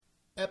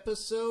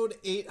episode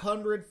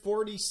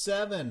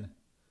 847.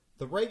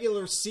 The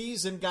regular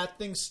season got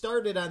things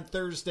started on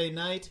Thursday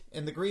night,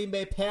 and the Green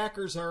Bay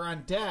Packers are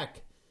on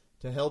deck.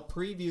 To help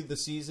preview the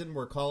season,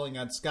 we're calling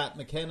on Scott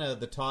McKenna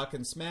of the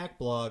Talkin' Smack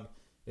blog.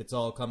 It's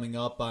all coming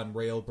up on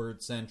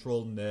Railbird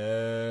Central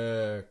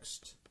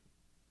next.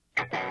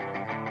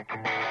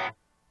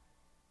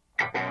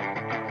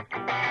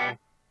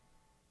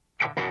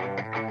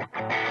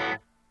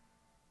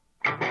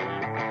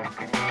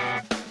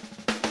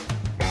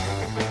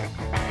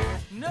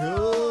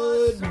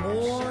 Good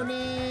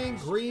morning,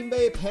 Green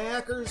Bay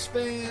Packers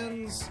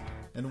fans,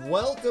 and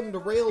welcome to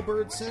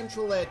Railbird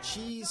Central at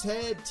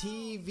Cheesehead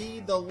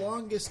TV, the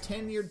longest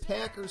tenured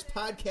Packers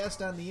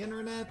podcast on the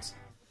internet.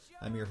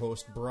 I'm your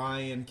host,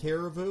 Brian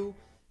Carriveau,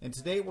 and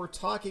today we're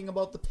talking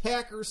about the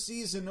Packers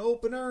season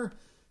opener.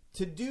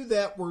 To do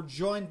that, we're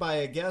joined by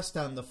a guest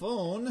on the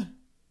phone.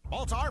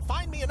 Baltar,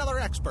 find me another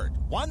expert,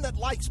 one that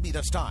likes me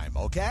this time,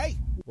 okay?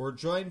 We're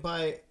joined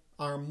by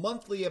our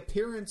monthly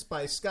appearance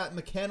by Scott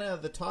McKenna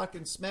of the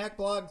Talkin' Smack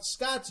blog.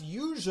 Scott's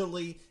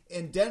usually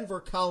in Denver,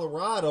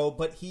 Colorado,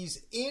 but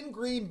he's in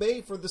Green Bay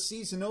for the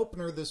season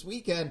opener this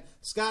weekend.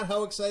 Scott,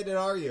 how excited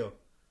are you?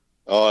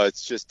 Oh,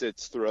 it's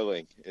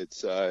thrilling.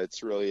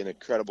 It's really an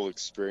incredible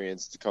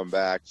experience to come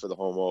back for the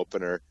home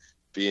opener,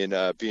 being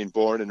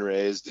born and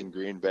raised in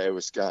Green Bay,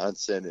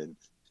 Wisconsin, and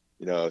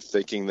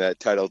thinking that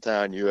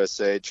Titletown,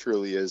 USA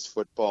truly is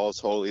football's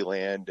holy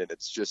land, and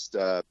it's just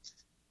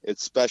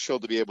it's special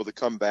to be able to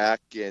come back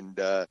and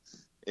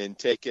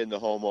take in the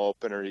home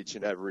opener each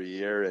and every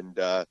year, and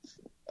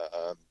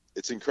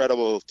it's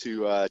incredible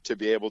to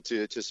be able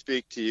to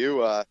speak to you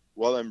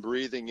while I'm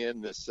breathing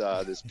in this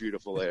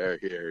beautiful air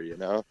here.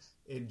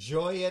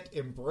 Enjoy it,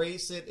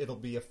 embrace it. It'll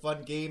be a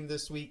fun game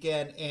this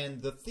weekend.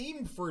 And the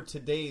theme for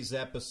today's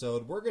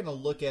episode, we're going to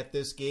look at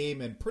this game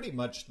and pretty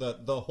much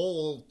the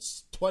whole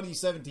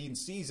 2017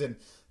 season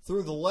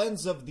through the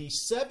lens of the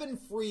 7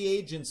 free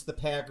agents the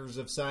Packers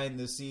have signed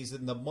this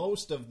season, the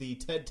most of the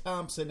Ted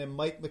Thompson and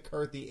Mike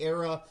McCarthy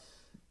era.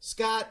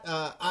 Scott,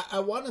 I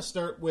want to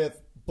start with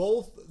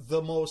both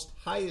the most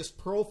highest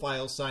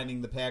profile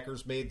signing the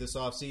Packers made this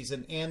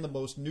offseason and the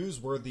most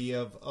newsworthy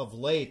of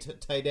late,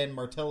 tight end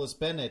Martellus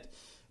Bennett.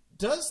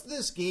 Does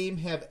this game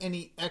have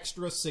any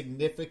extra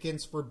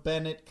significance for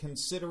Bennett,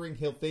 considering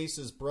he'll face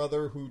his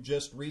brother, who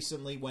just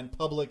recently went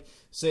public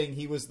saying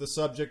he was the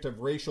subject of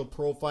racial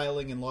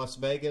profiling in Las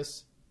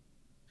Vegas?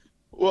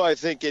 Well, I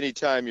think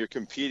anytime you're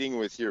competing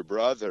with your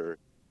brother,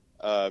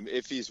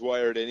 if he's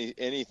wired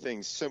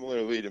anything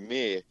similarly to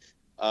me,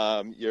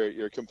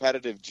 your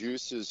competitive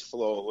juices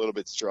flow a little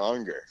bit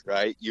stronger,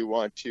 right? You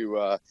want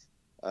to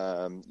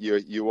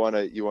you want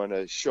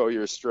to show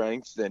your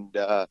strength and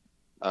to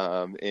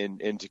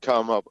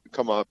come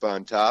up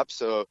on top.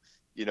 So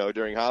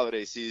during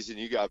holiday season,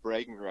 you got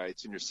bragging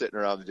rights and you're sitting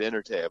around the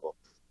dinner table.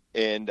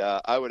 And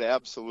I would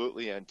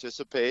absolutely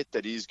anticipate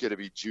that he's going to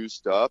be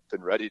juiced up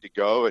and ready to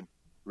go and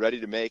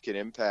ready to make an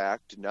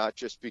impact, not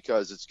just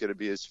because it's going to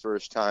be his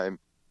first time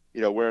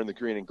wearing the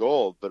green and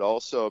gold, but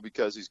also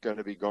because he's going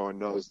to be going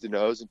nose to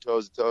nose and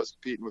toes to toes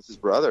competing with his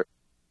brother.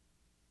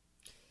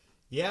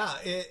 Yeah,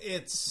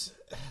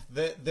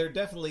 there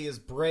definitely is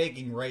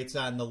bragging rights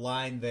on the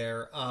line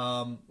there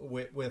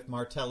with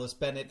Martellus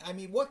Bennett. I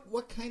mean,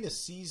 what kind of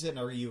season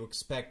are you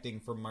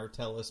expecting from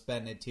Martellus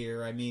Bennett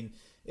here? I mean,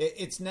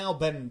 it's now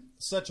been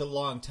such a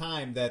long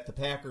time that the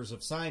Packers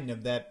have signed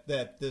him that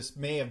this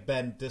may have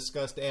been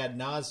discussed ad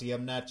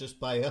nauseum, not just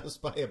by us,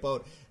 by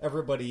about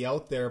everybody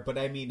out there. But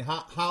I mean,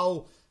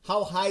 how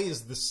high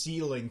is the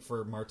ceiling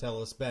for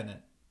Martellus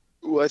Bennett?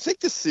 Well, I think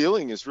the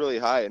ceiling is really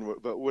high,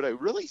 but what I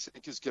really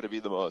think is going to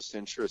be the most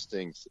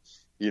interesting,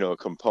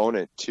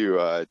 component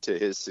to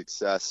his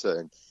success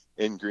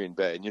in Green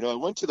Bay. And I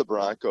went to the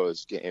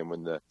Broncos game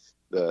when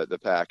the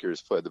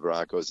Packers played the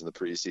Broncos in the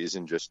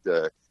preseason just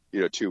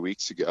 2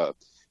 weeks ago.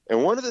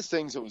 And one of the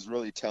things that was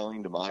really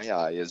telling to my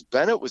eye is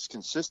Bennett was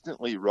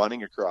consistently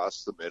running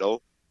across the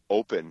middle,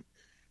 open.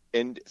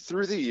 And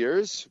through the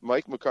years,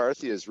 Mike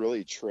McCarthy has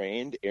really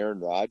trained Aaron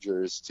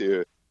Rodgers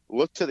to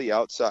look to the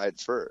outside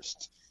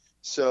first.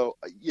 So,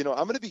 I'm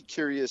going to be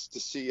curious to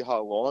see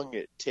how long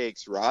it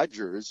takes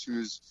Rodgers,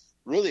 who's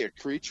really a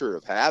creature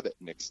of habit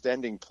and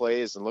extending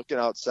plays and looking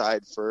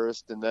outside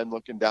first and then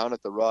looking down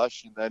at the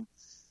rush and then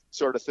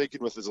sort of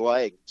thinking with his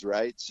legs,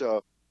 right?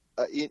 So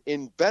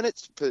in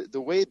Bennett's,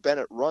 the way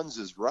Bennett runs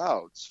his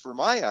routes, for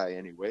my eye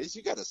anyways,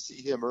 you got to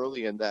see him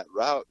early in that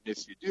route. And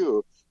if you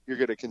do, you're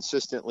going to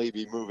consistently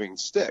be moving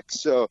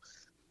sticks. So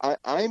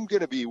I'm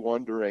going to be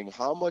wondering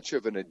how much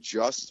of an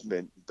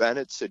adjustment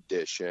Bennett's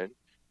addition,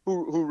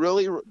 who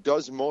really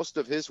does most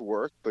of his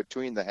work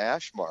between the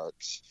hash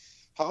marks,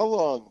 how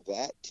long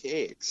that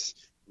takes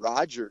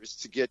Rodgers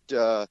to get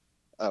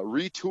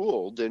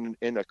retooled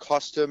and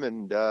accustomed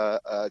and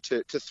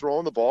to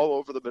throwing the ball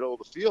over the middle of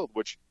the field,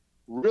 which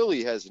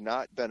really has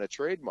not been a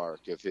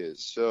trademark of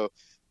his. So,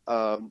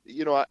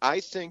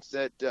 I think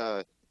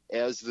that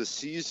as the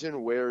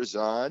season wears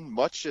on,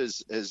 much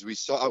as we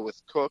saw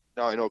with Cook,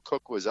 now I know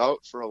Cook was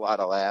out for a lot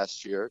of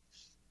last year,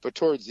 but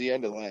towards the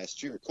end of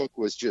last year, Cook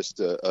was just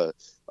a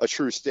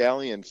true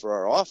stallion for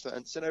our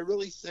offense. And I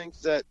really think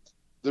that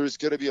there's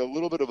going to be a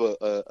little bit of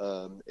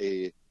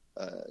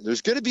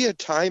there's going to be a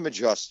time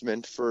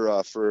adjustment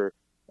for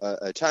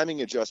a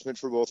timing adjustment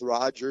for both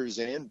Rodgers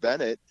and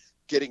Bennett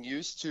getting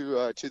used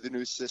to the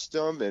new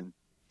system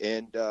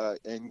and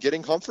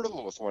getting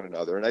comfortable with one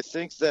another. And I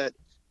think that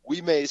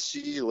we may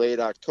see late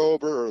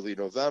October, early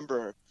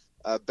November,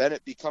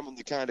 Bennett becoming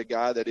the kind of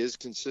guy that is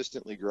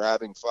consistently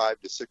grabbing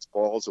 5 to 6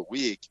 balls a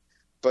week.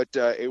 But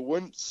it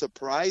wouldn't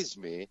surprise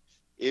me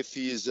if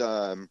he's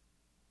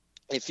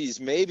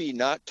maybe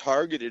not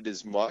targeted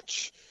as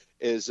much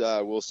as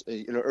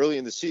early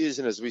in the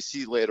season as we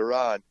see later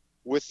on,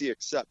 with the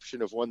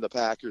exception of when the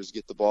Packers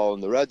get the ball in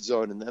the red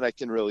zone, and then I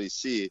can really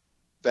see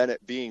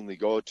Bennett being the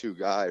go-to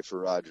guy for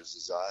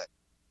Rodgers' eye.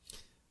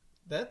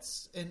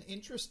 That's an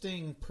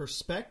interesting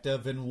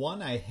perspective, and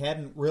one I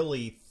hadn't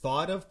really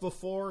thought of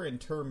before in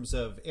terms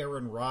of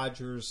Aaron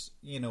Rodgers,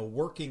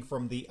 working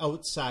from the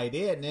outside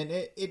in. And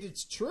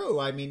it's true.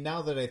 I mean,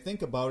 now that I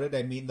think about it,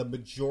 I mean, the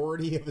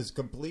majority of his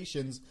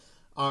completions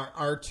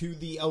are to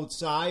the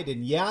outside.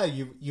 And yeah,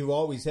 you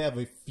always have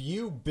a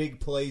few big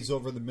plays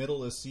over the middle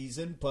of the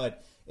season,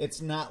 but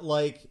it's not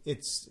like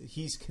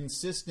he's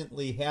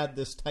consistently had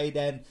this tight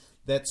end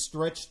that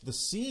stretched the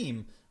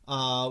seam.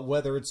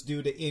 Whether it's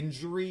due to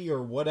injury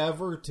or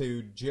whatever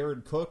to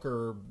Jared Cook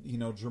or,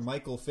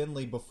 Jermichael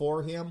Finley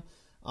before him,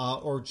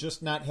 or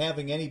just not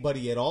having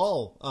anybody at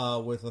all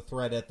with a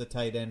threat at the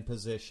tight end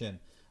position.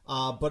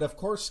 But, of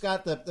course,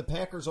 Scott, the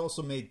Packers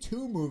also made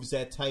 2 moves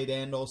at tight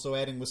end, also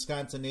adding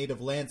Wisconsin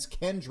native Lance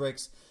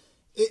Kendricks.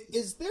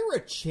 Is there a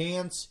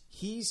chance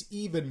he's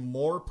even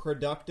more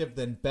productive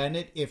than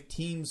Bennett if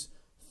teams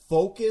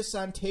focus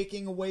on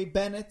taking away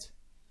Bennett?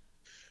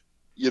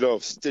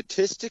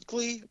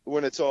 Statistically,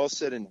 when it's all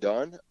said and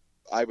done,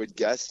 I would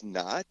guess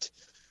not.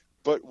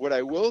 But what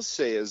I will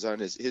say is on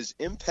his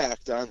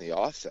impact on the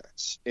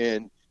offense.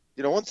 And,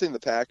 one thing the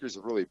Packers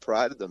have really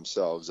prided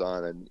themselves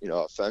on, and,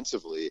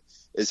 offensively,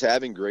 is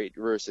having great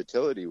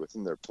versatility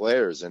within their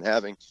players and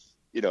having,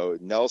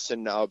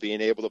 Nelson now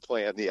being able to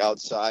play on the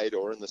outside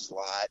or in the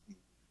slot.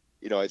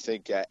 I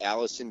think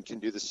Allison can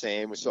do the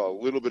same. We saw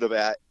a little bit of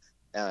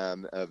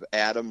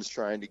Adams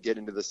trying to get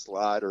into the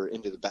slot or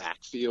into the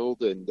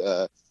backfield, and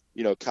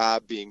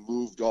Cobb being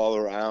moved all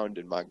around,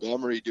 and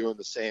Montgomery doing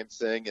the same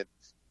thing. And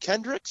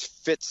Kendricks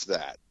fits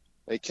that.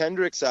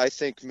 Kendricks, I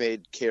think,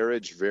 made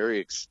Carriage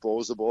very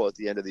exposable at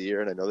the end of the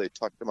year, and I know they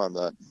tucked him on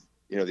the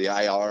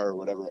IR or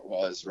whatever it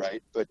was,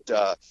 right? But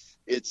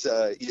it's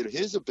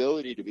his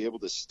ability to be able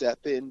to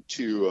step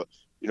into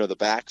the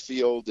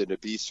backfield and to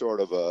be sort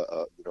of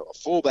a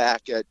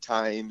fullback at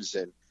times,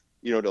 and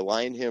to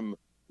line him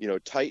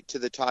tight to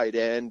the tight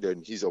end,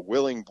 and he's a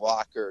willing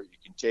blocker. You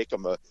can take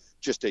him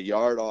just a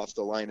yard off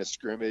the line of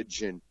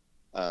scrimmage, and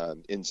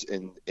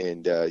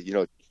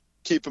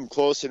keep him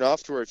close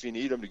enough to where if you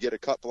need him to get a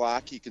cut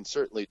block, he can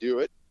certainly do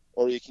it,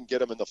 or you can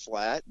get him in the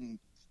flat,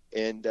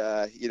 and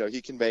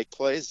he can make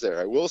plays there.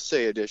 I will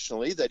say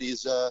additionally that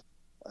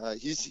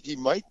he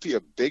might be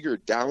a bigger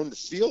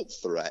downfield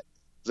threat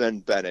than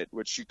Bennett,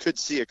 which you could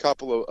see a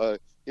couple of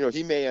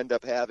he may end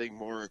up having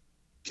more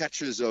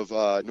catches of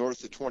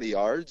north of 20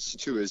 yards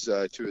to his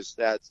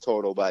stats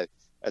total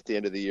at the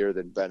end of the year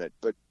than Bennett.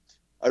 But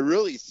I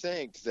really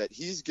think that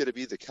he's going to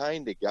be the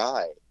kind of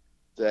guy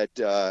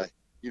that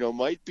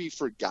might be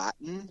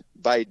forgotten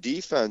by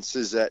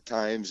defenses at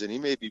times, and he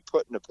may be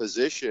put in a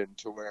position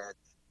to where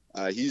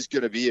he's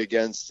going to be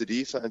against the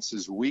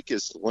defense's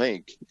weakest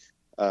link.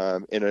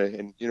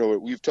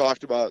 We've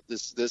talked about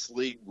this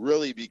league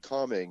really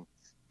becoming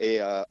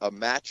a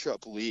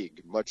matchup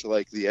league, much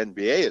like the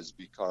NBA has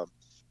become.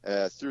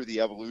 Through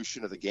the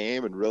evolution of the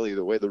game and really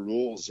the way the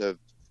rules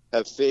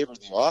have favored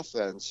the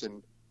offense.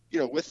 And,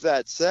 with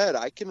that said,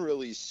 I can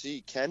really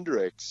see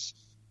Kendricks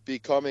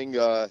becoming,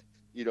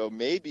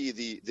 maybe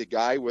the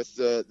guy with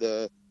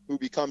who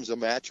becomes a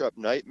matchup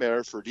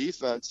nightmare for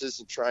defenses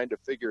and trying to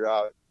figure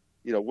out,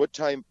 what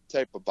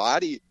type of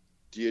body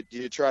do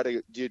you try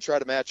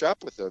to match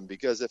up with him?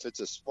 Because if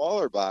it's a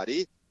smaller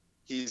body,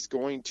 he's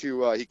going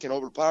to he can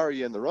overpower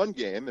you in the run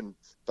game and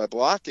by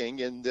blocking,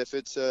 and if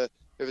it's a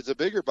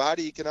bigger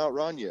body, he can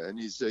outrun you, and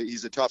he's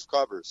a tough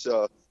cover.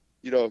 So,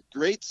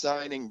 great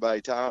signing by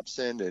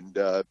Thompson, and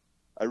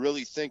I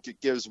really think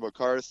it gives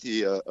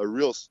McCarthy a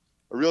real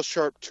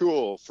sharp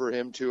tool for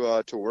him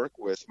to work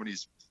with when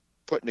he's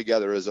putting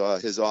together his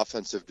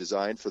offensive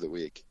design for the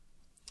week.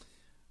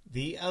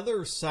 The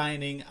other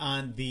signing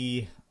on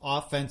the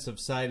offensive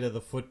side of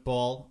the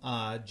football,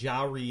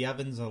 Jahri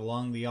Evans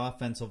along the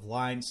offensive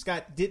line.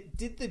 Scott,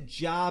 did the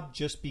job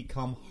just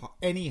become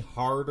any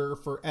harder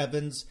for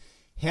Evans,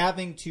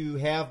 having to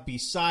have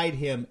beside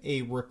him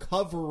a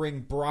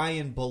recovering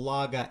Brian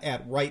Bulaga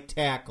at right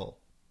tackle?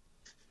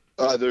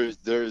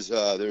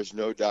 There's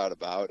no doubt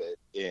about it,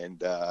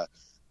 and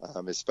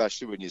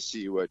especially when you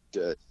see what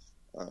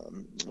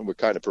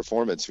kind of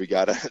performance we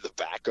got out of the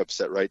backups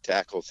at right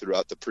tackle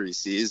throughout the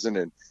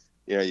preseason. And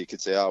you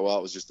could say, oh well,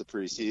 it was just the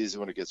preseason.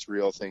 When it gets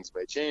real, things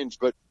may change.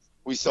 But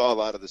we saw a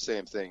lot of the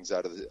same things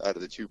out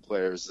of the two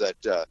players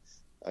that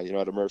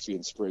out of Murphy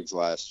and Spriggs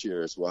last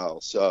year as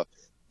well. So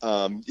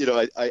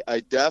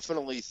I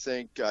definitely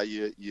think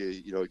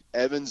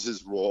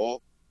Evans's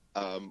role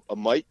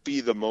might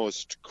be the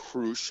most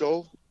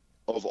crucial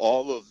of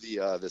all of the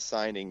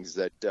signings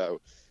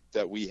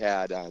that we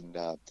had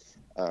on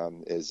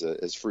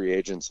as free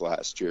agents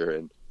last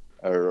year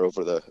or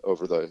over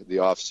the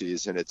off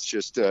season. It's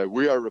just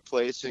we are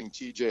replacing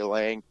TJ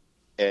Lang,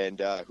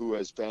 and who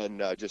has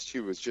been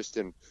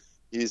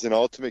he's an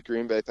ultimate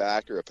Green Bay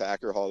Packer, a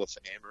Packer Hall of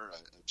Famer,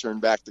 a turn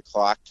back the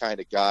clock kind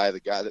of guy, the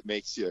guy that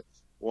makes you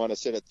want to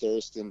sit at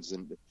Thurston's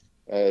and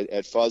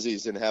at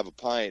Fuzzy's and have a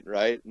pint,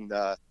 right? And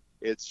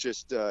it's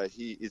just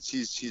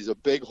he's a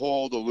big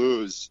hole to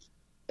lose,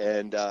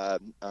 and I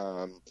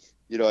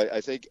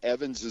think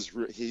Evans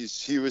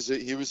he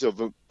was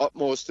of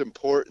utmost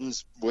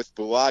importance with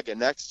Bulaga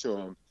next to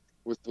him,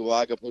 with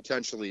Bulaga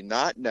potentially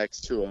not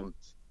next to him.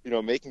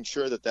 Making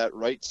sure that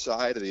right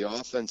side of the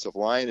offensive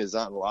line is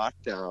on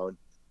lockdown.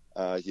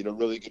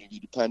 Really going to be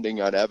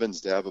depending on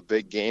Evans to have a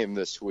big game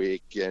this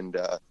week and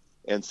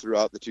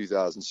throughout the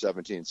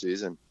 2017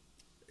 season.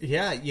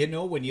 Yeah,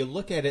 when you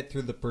look at it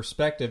through the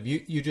perspective,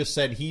 you just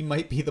said he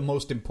might be the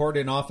most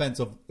important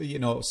offensive,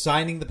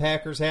 signing the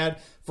Packers had.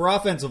 For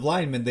offensive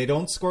linemen, they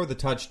don't score the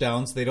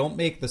touchdowns, they don't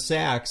make the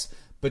sacks,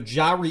 but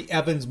Jahri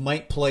Evans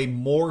might play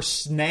more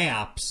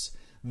snaps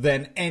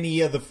than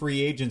any of the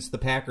free agents the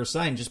Packers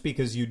signed, just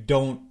because you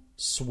don't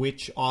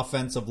switch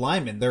offensive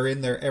linemen. They're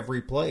in there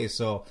every play,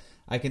 so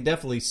I can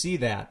definitely see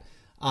that.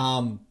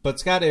 But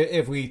Scott,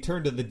 if we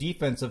turn to the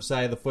defensive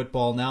side of the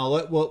football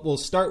now, we'll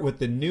start with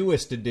the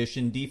newest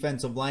addition,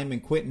 defensive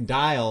lineman Quinton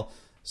Dial.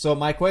 So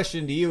my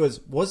question to you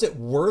is, was it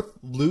worth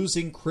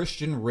losing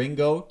Christian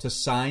Ringo to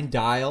sign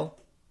Dial?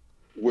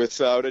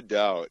 Without a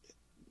doubt.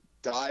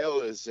 Dial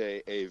is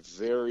a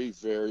very,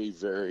 very,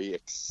 very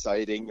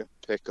exciting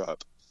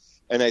pickup.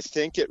 And I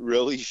think it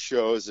really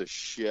shows a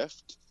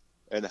shift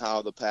in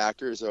how the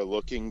Packers are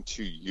looking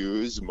to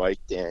use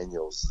Mike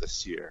Daniels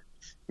this year.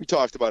 We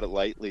talked about it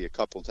lightly a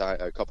couple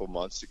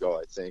months ago,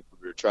 I think.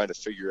 We were trying to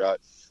figure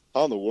out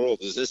how in the world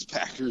is this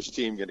Packers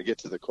team going to get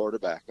to the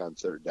quarterback on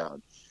third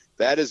down.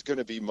 That is going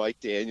to be Mike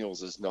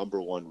Daniels'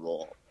 number one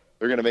role.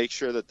 They're going to make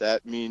sure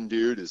that mean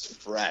dude is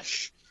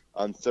fresh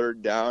on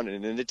third down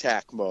and in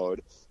attack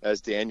mode, as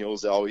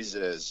Daniels always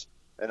is.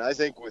 And I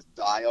think with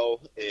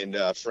Dial and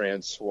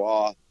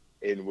Francois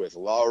and with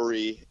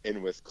Lowry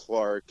and with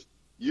Clark,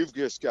 you've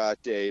just got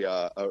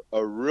a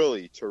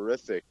really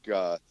terrific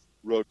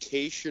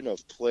rotation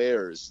of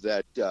players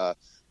that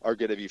are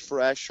going to be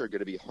fresh, are going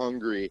to be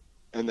hungry,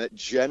 and that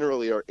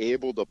generally are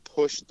able to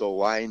push the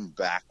line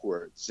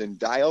backwards. And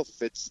Dial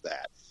fits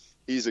that.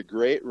 He's a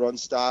great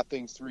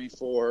run-stopping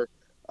 3-4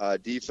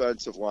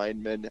 defensive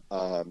lineman.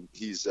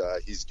 He's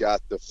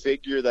got the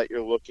figure that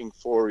you're looking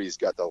for. He's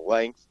got the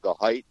length, the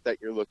height that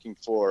you're looking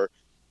for,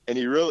 and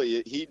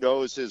he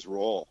knows his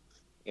role.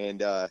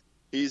 And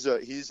he's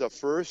a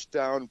first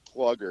down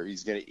plugger.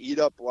 He's going to eat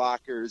up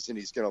blockers, and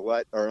he's going to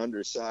let our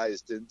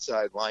undersized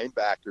inside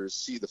linebackers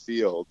see the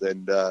field.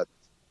 And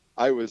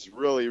I was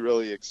really,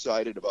 really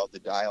excited about the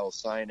Dial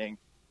signing.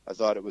 I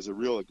thought it was a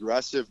real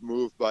aggressive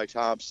move by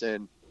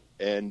Thompson,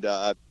 and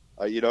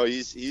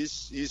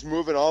he's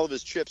moving all of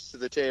his chips to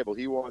the table.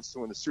 He wants to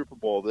win the Super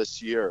Bowl this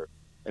year,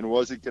 and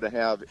wasn't going to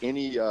have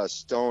any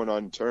stone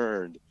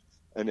unturned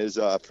in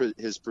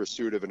his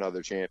pursuit of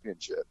another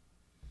championship.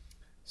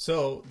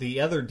 So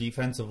the other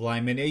defensive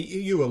lineman,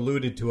 you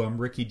alluded to him,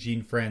 Ricky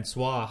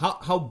Jean-Francois.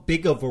 How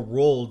big of a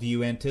role do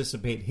you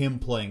anticipate him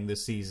playing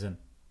this season?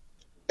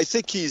 I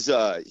think he's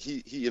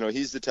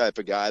the type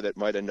of guy that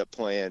might end up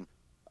playing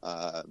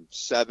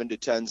 7 to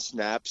 10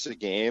 snaps a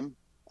game,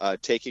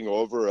 taking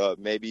over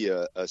maybe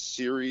a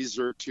series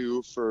or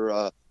two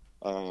for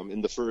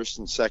in the first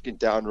and second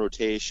down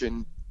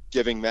rotation,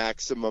 giving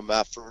maximum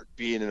effort,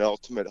 being an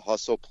ultimate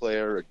hustle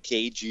player, a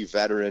cagey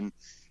veteran.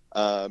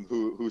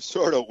 Who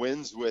sort of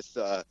wins with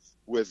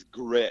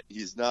grit.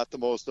 He's not the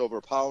most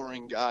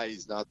overpowering guy.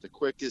 He's not the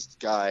quickest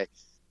guy,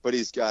 but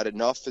he's got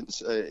enough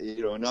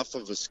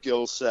of a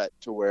skill set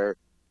to where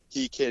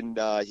he can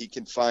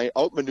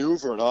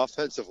outmaneuver an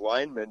offensive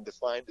lineman to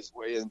find his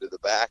way into the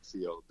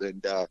backfield.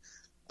 And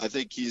I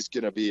think he's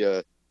going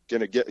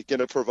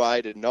to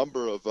provide a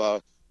number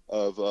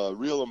of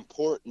real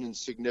important and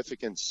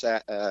significant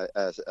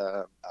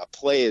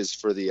plays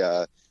for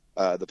the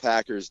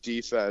Packers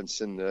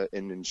defense in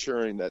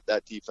ensuring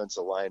that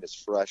defensive line is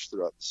fresh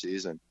throughout the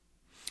season.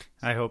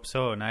 I hope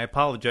so, and I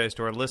apologize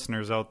to our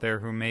listeners out there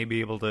who may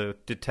be able to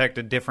detect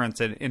a difference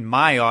in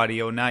my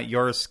audio, not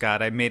yours,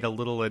 Scott. I made a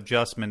little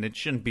adjustment. It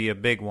shouldn't be a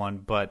big one,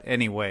 but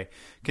anyway,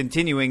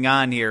 continuing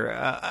on here,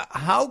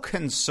 how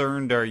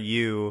concerned are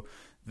you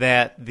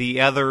that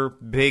the other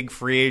big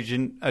free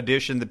agent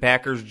addition the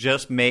Packers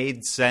just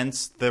made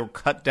since they're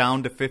cut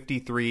down to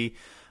 53,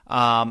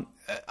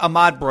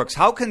 Ahmad Brooks,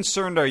 how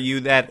concerned are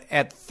you that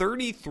at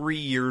 33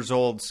 years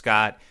old,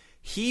 Scott,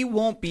 he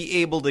won't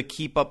be able to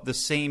keep up the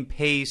same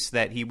pace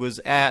that he was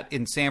at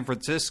in San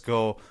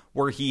Francisco,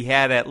 where he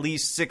had at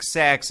least 6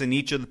 sacks in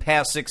each of the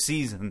past 6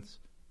 seasons.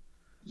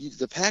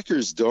 The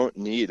Packers don't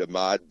need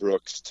Ahmad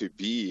Brooks to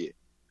be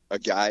a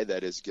guy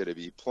that is going to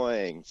be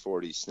playing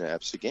 40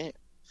 snaps a game.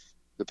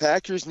 The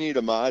Packers need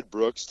Ahmad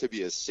Brooks to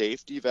be a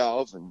safety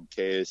valve in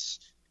case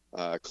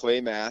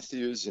Clay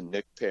Matthews and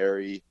Nick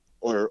Perry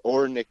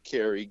or Nick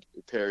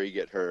Perry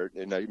get hurt.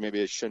 And maybe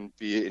it shouldn't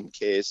be in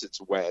case, it's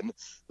when,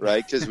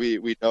 right? Because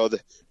we know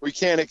that we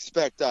can't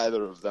expect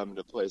either of them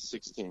to play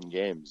 16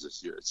 games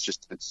this year. It's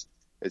just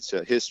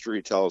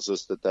history tells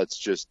us that that's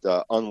just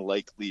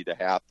unlikely to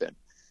happen.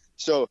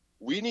 So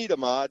we need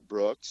Ahmad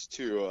Brooks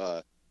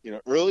to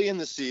early in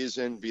the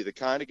season be the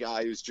kind of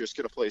guy who's just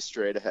going to play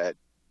straight ahead.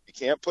 You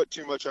can't put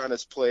too much on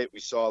his plate. We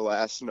saw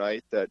last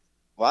night that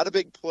a lot of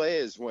big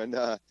plays when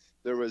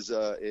there was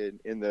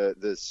in the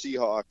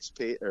Seahawks,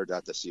 or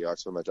not the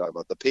Seahawks, what am I talking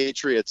about? The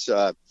Patriots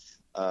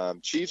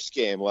Chiefs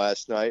game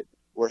last night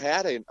were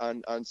had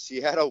on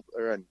Seattle,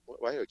 or on,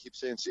 why do I keep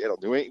saying Seattle?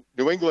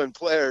 New England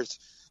players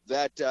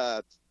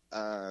that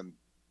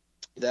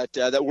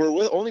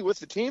were only with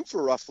the team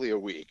for roughly a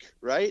week,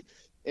 right?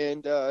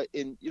 And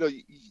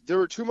there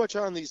were too much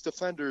on these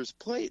defenders'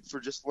 plate for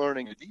just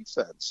learning a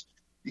defense.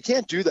 You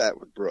can't do that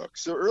with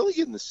Brooks. So early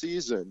in the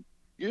season,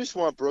 you just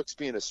want Brooks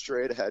being a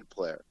straight-ahead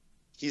player.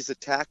 He's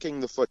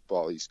attacking the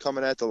football. He's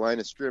coming at the line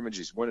of scrimmage.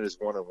 He's winning his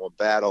one-on-one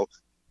battle.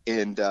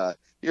 And,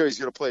 he's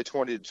going to play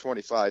 20 to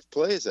 25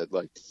 plays, I'd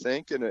like to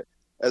think,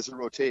 as a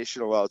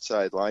rotational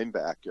outside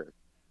linebacker.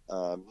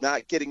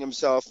 Not getting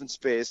himself in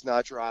space,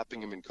 not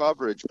dropping him in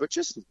coverage, but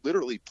just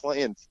literally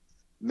playing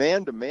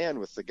man-to-man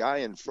with the guy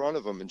in front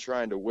of him and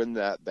trying to win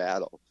that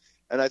battle.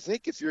 And I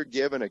think if you're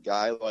given a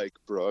guy like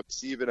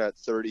Brooks, even at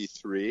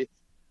 33,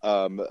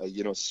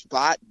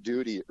 spot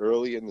duty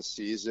early in the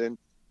season,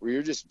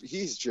 where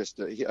he's just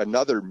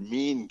another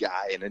mean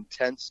guy, an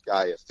intense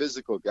guy, a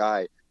physical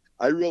guy.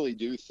 I really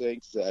do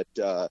think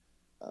that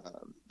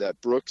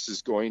that Brooks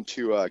is going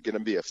to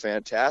be a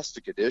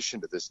fantastic addition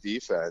to this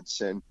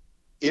defense. And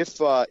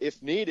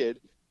if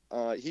needed,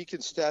 he can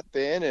step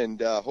in,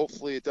 and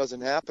hopefully it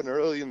doesn't happen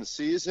early in the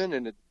season,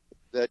 and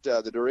that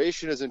the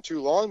duration isn't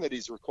too long that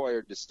he's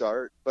required to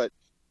start. But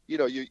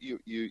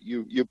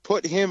you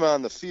put him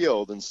on the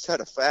field instead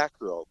of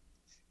Fackrell,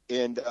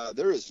 and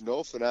there is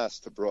no finesse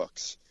to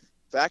Brooks.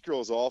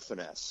 Fackrell is all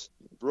finesse.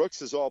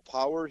 Brooks is all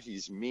power.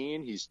 He's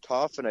mean. He's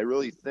tough, and I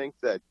really think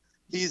that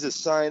he's a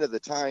sign of the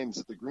times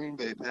that the Green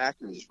Bay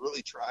Packers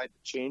really tried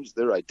to change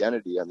their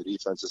identity on the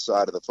defensive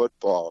side of the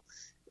football,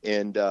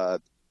 and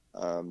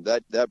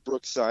that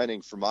Brooks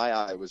signing, for my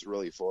eye, was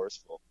really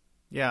forceful.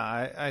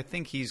 Yeah, I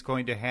think he's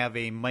going to have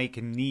a Mike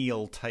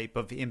Neal type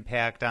of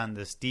impact on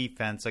this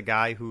defense, a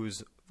guy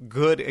who's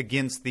good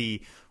against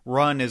the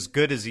run as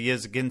good as he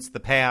is against the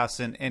pass,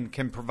 and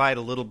can provide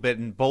a little bit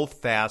in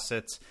both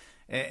facets,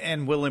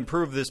 and will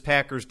improve this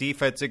Packers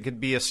defense. It could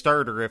be a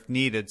starter if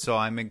needed, so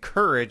I'm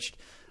encouraged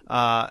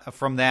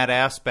from that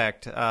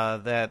aspect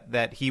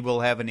that he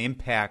will have an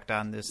impact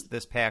on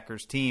this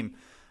Packers team.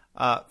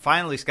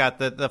 Finally, Scott,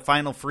 the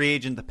final free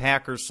agent the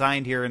Packers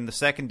signed here in the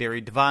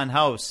secondary, Devon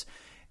House.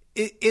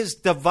 Is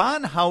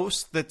Devon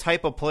House the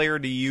type of player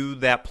to you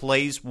that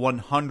plays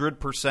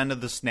 100%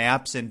 of the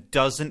snaps and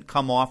doesn't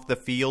come off the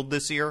field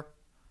this year?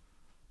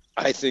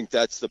 I think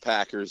that's the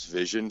Packers'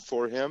 vision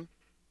for him,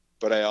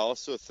 but I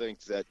also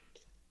think that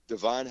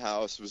Devon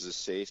House was a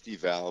safety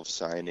valve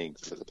signing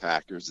for the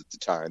Packers at the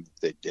time that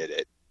they did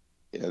it.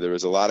 There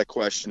was a lot of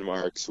question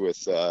marks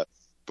with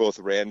both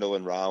Randall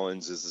and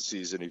Rollins as the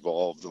season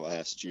evolved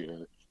last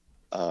year.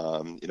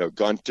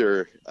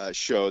 Gunter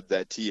showed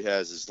that he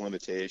has his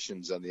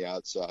limitations on the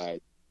outside.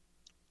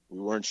 We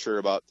weren't sure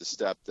about the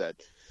step that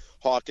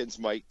Hawkins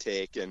might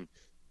take, and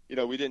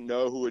we didn't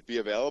know who would be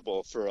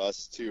available for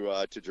us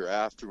to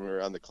draft when we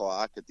were on the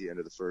clock at the end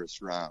of the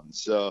first round.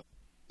 So,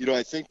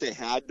 I think they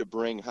had to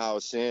bring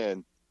House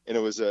in, and it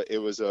was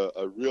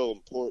a real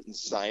important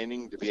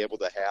signing to be able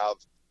to have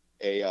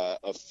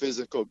a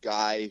physical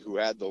guy who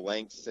had the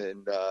length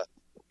and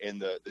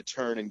the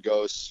turn and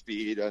go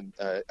speed on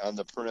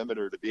the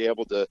perimeter to be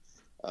able to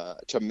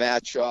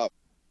match up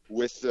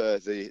with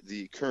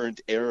the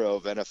current era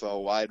of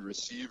NFL wide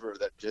receiver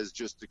that has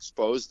just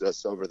exposed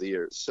us over the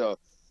years. So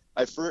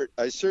I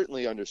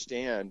certainly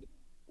understand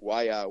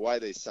why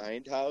they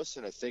signed House,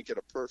 and I think in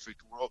a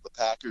perfect world the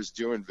Packers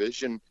do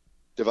envision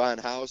Devon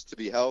House to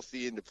be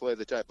healthy and to play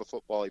the type of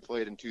football he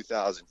played in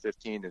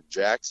 2015 in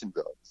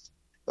Jacksonville.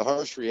 The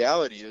harsh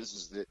reality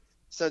is that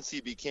since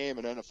he became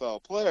an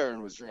NFL player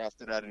and was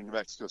drafted out of New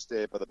Mexico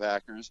State by the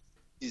Packers,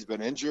 he's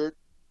been injured,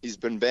 he's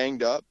been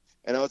banged up,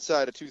 and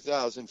outside of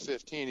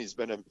 2015, he's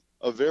been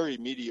a very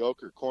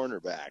mediocre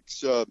cornerback.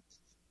 So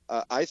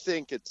I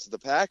think it's the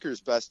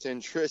Packers' best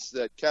interest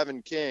that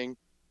Kevin King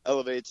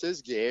elevates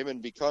his game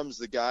and becomes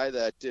the guy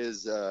that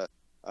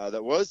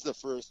was the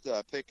first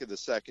pick of the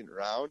second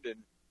round, and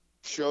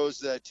shows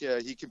that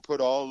he can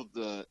put all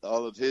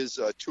of his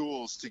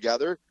tools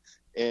together,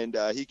 and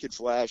he could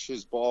flash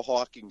his ball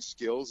hawking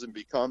skills and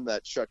become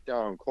that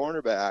shutdown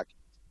cornerback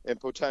and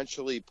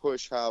potentially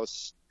push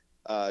House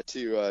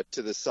to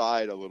the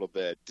side a little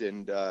bit,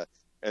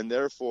 and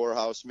therefore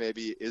House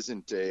maybe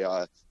isn't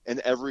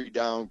an every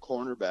down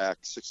cornerback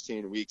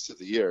 16 weeks of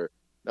the year.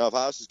 Now, if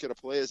House is going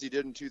to play as he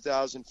did in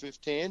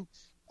 2015,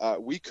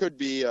 we could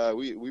be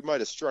we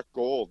might have struck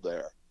gold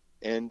there.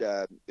 And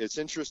it's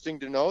interesting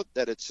to note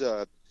that it's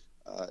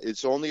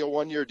only a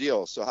 1-year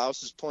deal, so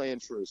House is playing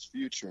for his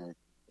future,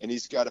 and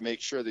he's got to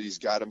make sure that he's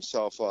got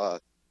himself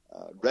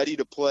ready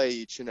to play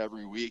each and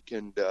every week,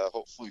 and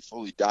hopefully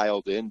fully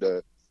dialed in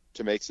to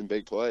make some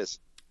big plays.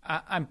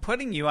 I'm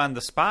putting you on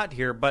the spot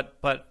here, but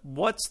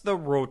what's the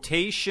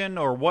rotation,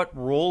 or what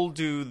role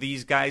do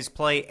these guys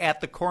play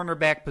at the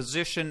cornerback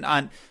position?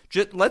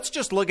 Let's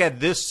just look at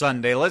this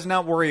Sunday. Let's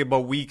not worry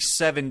about Week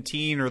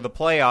 17 or the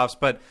playoffs,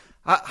 but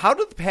how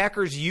do the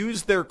Packers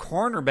use their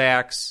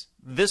cornerbacks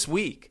this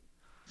week?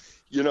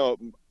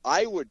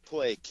 I would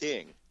play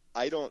King.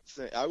 I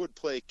would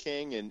play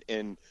King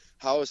and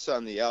House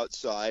on the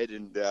outside,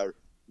 and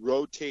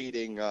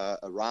rotating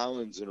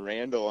Rollins and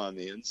Randall on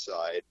the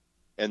inside.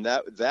 And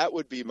that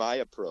would be my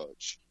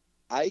approach.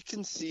 I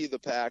can see the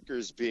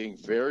Packers being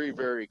very,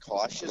 very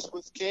cautious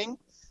with King,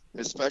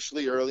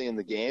 especially early in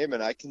the game,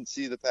 and I can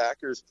see the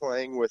Packers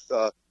playing with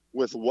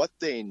what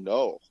they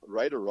know,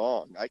 right or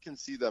wrong. I can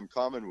see them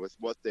coming with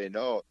what they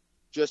know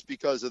just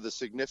because of the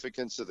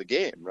significance of the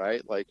game,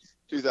 right? Like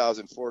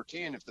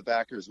 2014, if the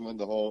Packers win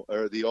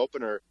the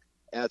opener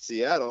at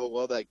Seattle,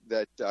 well,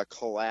 that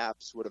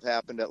collapse would have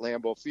happened at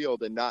Lambeau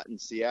Field and not in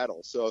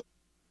Seattle. So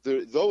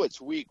though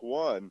it's week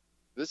 1,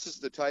 this is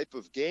the type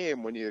of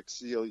game when you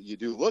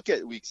do look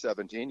at Week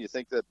 17, you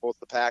think that both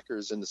the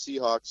Packers and the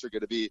Seahawks are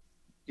going to be,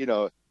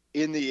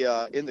 in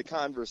the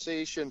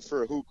conversation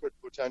for who could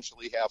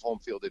potentially have home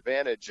field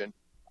advantage, and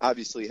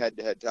obviously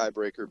head-to-head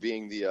tiebreaker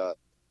being the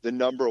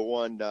number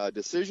one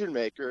decision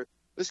maker.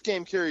 This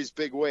game carries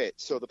big weight,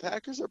 so the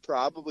Packers are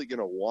probably going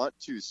to want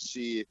to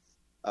see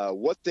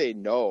what they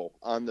know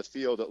on the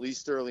field, at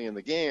least early in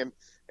the game,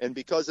 and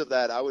because of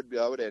that, I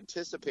would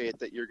anticipate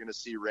that you're going to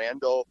see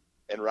Randall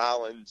and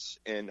Rollins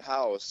and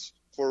House,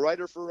 for right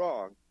or for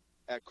wrong,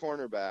 at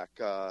cornerback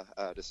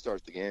to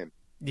start the game.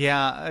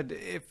 Yeah,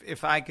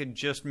 if I could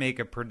just make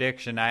a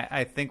prediction,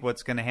 I think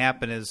what's going to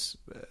happen is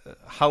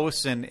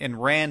House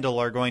and Randall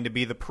are going to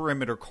be the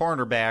perimeter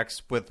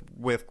cornerbacks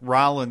with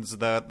Rollins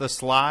the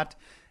slot,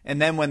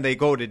 and then when they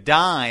go to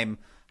dime,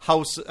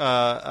 House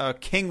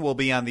King will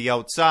be on the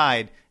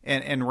outside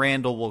and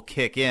Randall will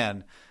kick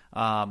in.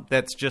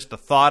 That's just a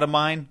thought of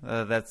mine.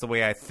 That's the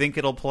way I think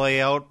it'll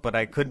play out, but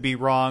I could be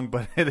wrong.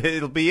 But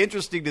it'll be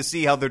interesting to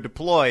see how they're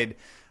deployed,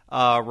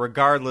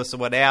 regardless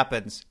of what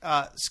happens.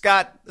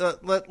 Scott,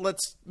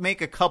 let's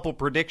make a couple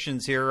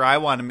predictions here. I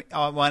want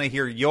to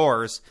hear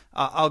yours.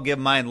 I'll give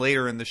mine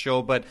later in the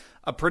show, but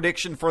a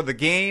prediction for the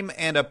game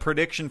and a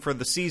prediction for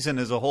the season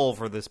as a whole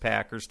for this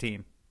Packers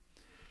team.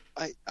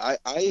 I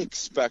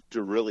expect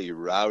a really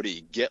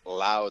rowdy, get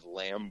loud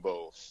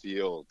Lambeau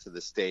Field to the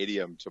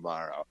stadium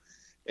tomorrow.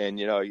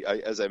 And,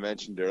 as I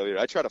mentioned earlier,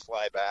 I try to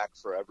fly back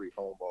for every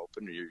home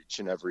opener each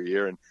and every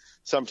year. And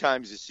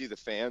sometimes you see the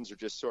fans are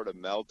just sort of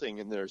melting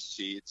in their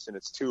seats and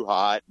it's too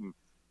hot and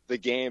the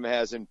game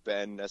hasn't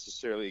been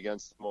necessarily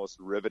against the most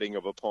riveting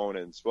of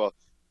opponents. Well,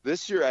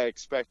 this year I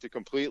expect a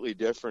completely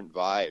different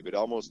vibe. It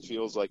almost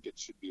feels like it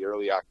should be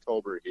early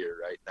October here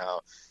right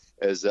now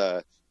as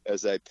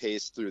I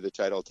pace through the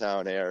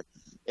Titletown air.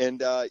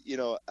 And,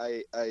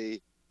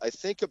 I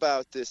think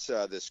about this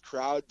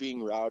crowd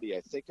being rowdy.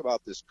 I think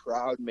about this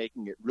crowd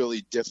making it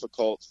really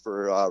difficult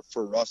for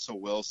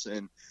Russell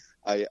Wilson.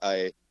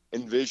 I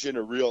envision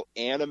a real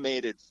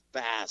animated,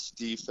 fast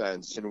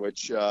defense in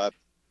which the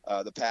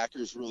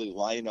Packers really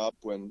line up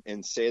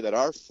and say that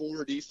our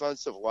 4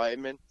 defensive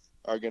linemen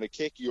are going to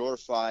kick your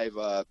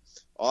 5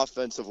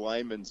 offensive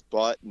linemen's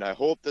butt. And I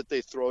hope that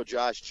they throw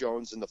Josh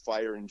Jones in the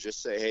fire and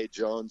just say, hey,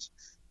 Jones,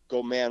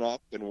 go man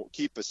up and we'll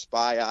keep a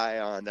spy eye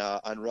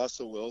on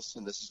Russell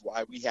Wilson. This is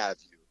why we have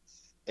you.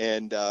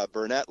 And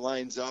Burnett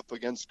lines up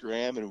against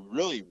Graham and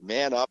really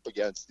man up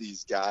against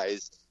these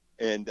guys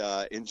and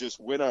just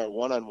win our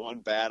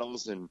one-on-one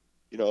battles and,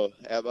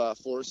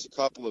 force a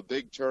couple of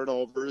big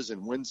turnovers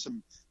and win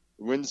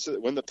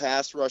the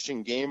pass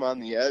rushing game on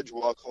the edge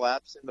while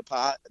collapsing the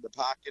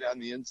pocket on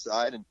the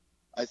inside. And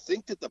I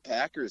think that the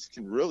Packers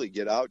can really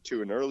get out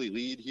to an early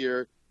lead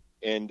here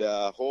and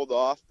hold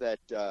off that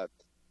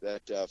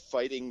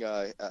fighting,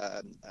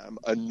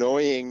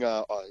 annoying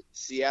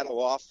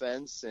Seattle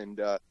offense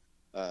and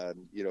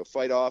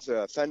fend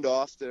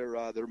off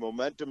their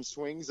momentum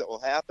swings that will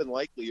happen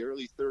likely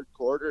early third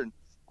quarter. And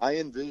I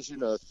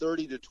envision a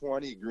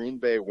 30-20 Green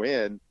Bay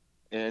win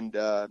and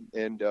a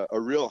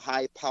real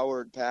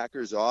high-powered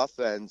Packers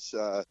offense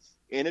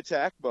in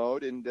attack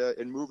mode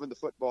and moving the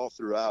football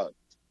throughout.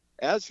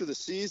 As for the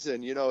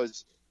season, we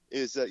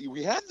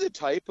have the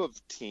type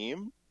of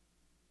team.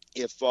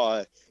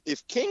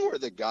 If King were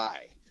the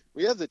guy,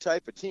 we have the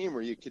type of team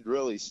where you could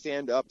really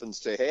stand up and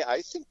say, hey,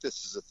 I think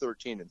this is a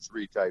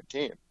 13-3 type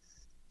team.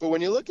 But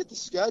when you look at the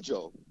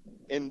schedule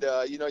and,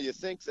 you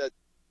think that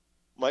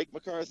Mike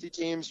McCarthy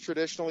teams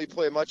traditionally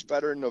play much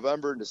better in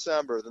November and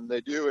December than they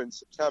do in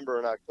September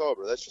and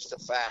October. That's just a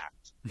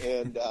fact.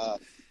 And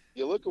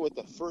you look at what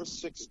the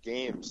first 6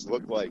 games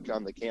look like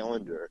on the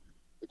calendar.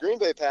 The Green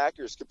Bay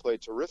Packers could play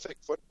terrific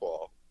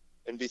football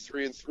and be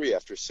 3-3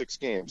 after 6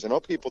 games. I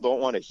know people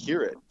don't want to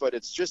hear it, but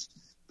it's just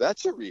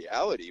that's a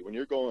reality when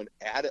you're going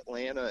at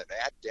Atlanta and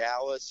at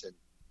Dallas and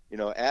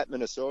at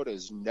Minnesota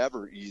is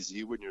never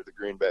easy when you're the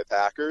Green Bay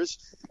Packers,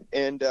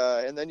 and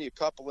then you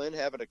couple in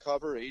having to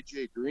cover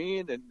AJ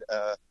Green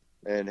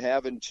and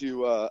having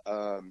to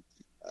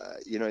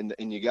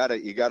and you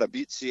gotta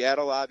beat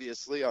Seattle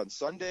obviously on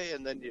Sunday,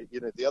 and then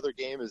the other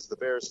game is the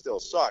Bears still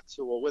suck,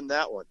 so we'll win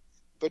that one.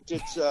 But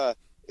you're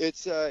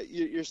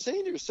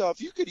saying to yourself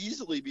you could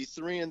easily be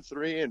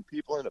 3-3 and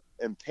people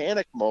in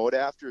panic mode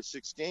after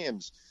 6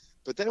 games,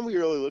 but then we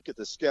really look at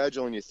the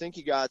schedule and you think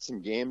you got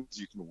some games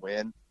you can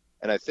win.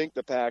 And I think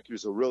the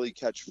Packers will really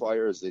catch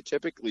fire as they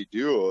typically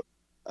do,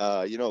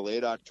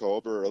 late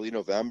October, early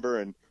November.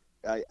 And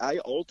I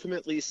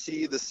ultimately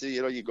see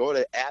you go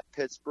to at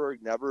Pittsburgh,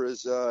 never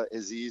as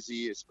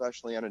easy,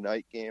 especially on a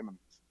night game. I'm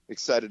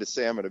excited to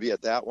say I'm going to be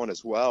at that one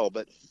as well.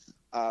 But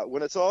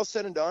when it's all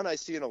said and done, I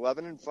see an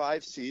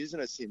 11-5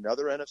 season. I see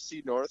another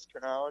NFC North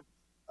crown,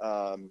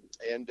 and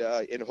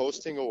in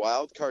hosting a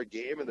wild card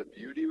game. And the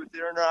beauty with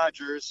Aaron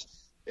Rodgers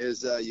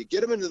is you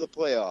get him into the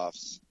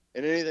playoffs,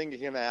 and anything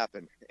can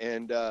happen.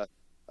 And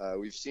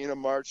we've seen him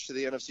march to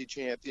the NFC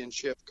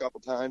Championship a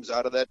couple times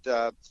out of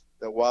that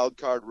wild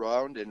card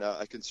round, and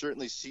I can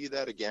certainly see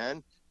that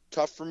again.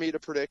 Tough for me to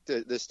predict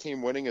this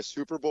team winning a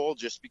Super Bowl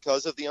just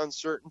because of the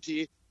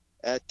uncertainty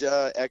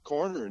at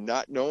corner,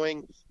 not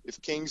knowing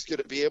if King's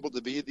going to be able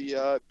to be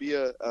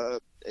a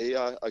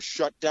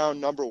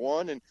shutdown number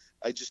one, and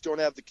I just don't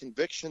have the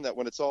conviction that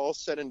when it's all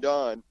said and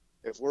done,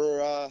 if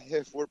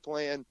we're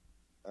playing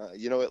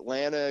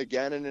Atlanta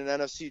again in an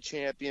NFC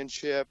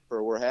Championship,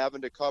 or we're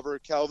having to cover a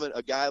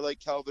guy like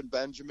Kelvin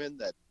Benjamin,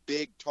 that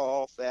big,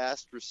 tall,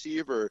 fast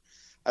receiver,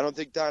 I don't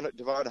think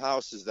Devon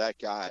House is that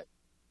guy.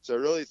 So I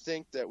really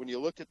think that when you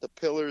look at the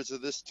pillars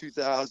of this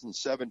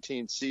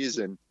 2017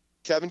 season,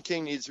 Kevin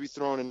King needs to be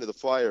thrown into the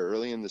fire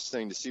early in this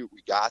thing to see what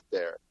we got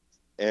there,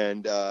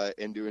 and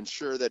to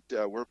ensure that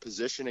we're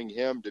positioning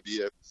him to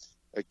be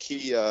a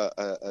key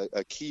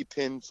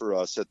pin for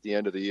us at the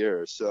end of the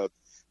year. So.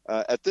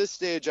 At this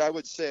stage, I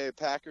would say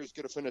Packers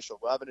going to finish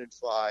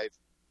 11-5,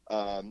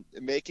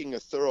 making a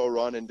thorough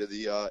run into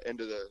the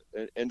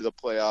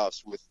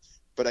playoffs.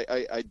 But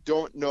I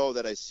don't know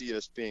that I see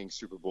us being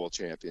Super Bowl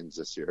champions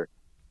this year.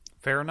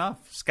 Fair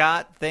enough.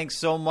 Scott, thanks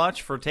so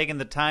much for taking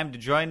the time to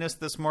join us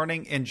this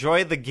morning.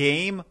 Enjoy the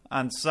game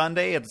on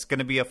Sunday. It's going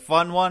to be a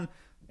fun one,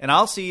 and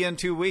I'll see you in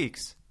 2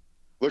 weeks.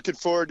 Looking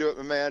forward to it,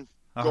 my man.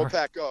 Go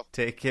Pack, go.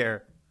 Take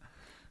care.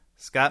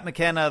 Scott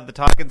McKenna of the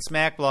Talkin'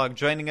 Smack blog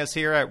joining us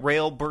here at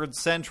Railbird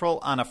Central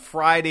on a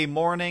Friday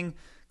morning.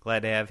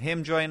 Glad to have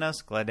him join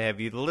us. Glad to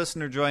have you, the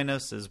listener, join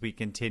us as we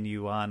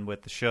continue on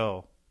with the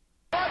show.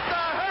 What the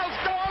hell's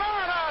going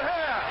on out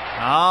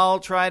here? I'll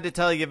try to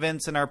tell you,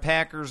 Vince, in our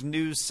Packers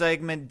news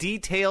segment,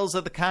 details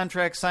of the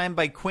contract signed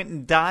by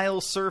Quentin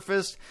Dial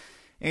surfaced.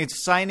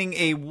 It's signing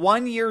a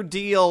 1-year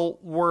deal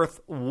worth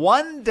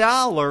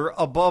 $1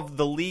 above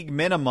the league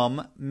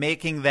minimum,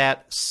 making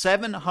that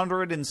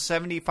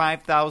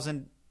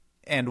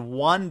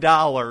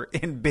 $775,001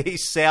 in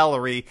base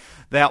salary.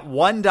 That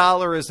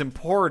 $1 is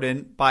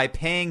important. By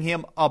paying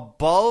him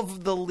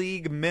above the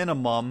league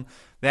minimum,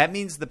 that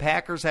means the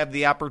Packers have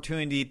the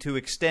opportunity to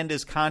extend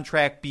his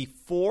contract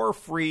before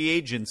free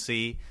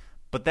agency,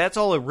 but that's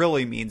all it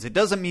really means. It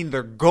doesn't mean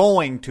they're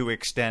going to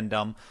extend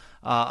him.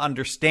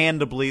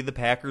 Understandably, the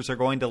Packers are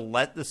going to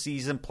let the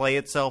season play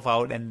itself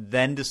out and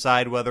then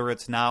decide whether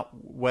it's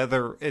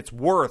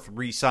worth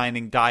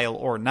re-signing Dial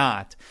or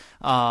not.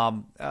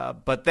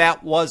 But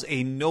that was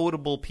a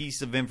notable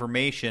piece of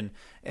information,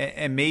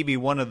 and maybe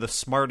one of the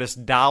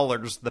smartest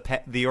dollars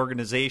the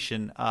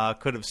organization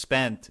could have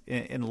spent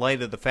in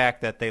light of the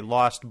fact that they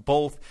lost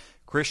both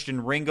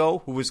Christian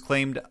Ringo, who was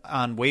claimed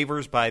on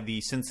waivers by the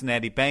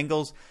Cincinnati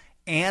Bengals,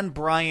 and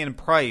Brian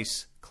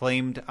Price,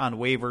 claimed on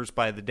waivers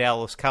by the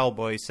Dallas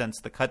Cowboys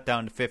since the cut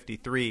down to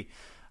 53.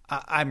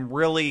 I'm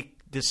really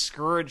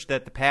discouraged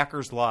that the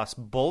Packers lost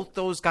both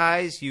those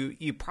guys.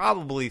 You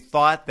probably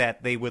thought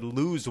that they would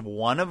lose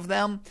one of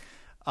them,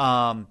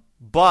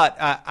 but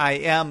I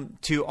am,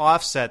 to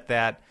offset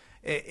that,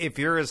 if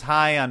you're as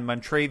high on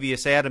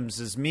Montravius Adams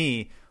as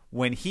me,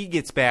 when he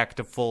gets back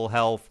to full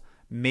health,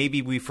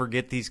 maybe we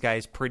forget these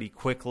guys pretty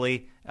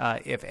quickly.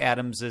 If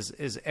Adams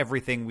is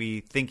everything we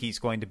think he's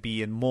going to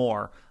be and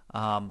more.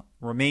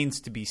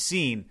 Remains to be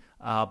seen,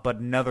 but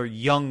another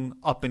young,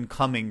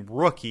 up-and-coming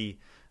rookie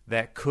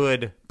that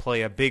could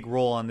play a big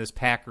role on this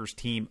Packers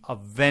team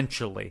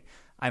eventually.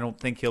 I don't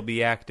think he'll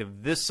be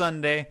active this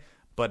Sunday,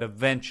 but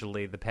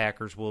eventually the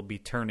Packers will be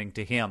turning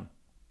to him.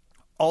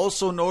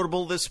 Also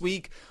notable this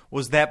week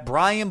was that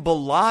Brian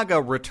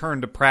Bulaga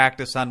returned to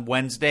practice on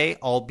Wednesday,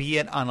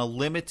 albeit on a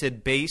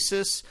limited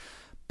basis.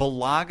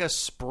 Bulaga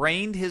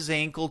sprained his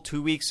ankle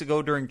 2 weeks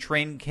ago during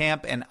training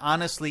camp, and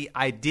honestly,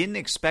 I didn't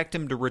expect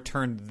him to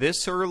return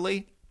this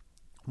early.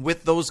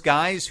 With those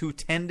guys who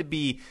tend to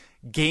be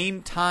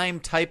game time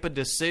type of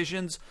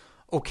decisions,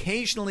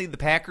 occasionally the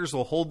Packers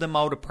will hold them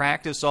out of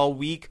practice all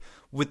week,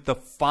 with the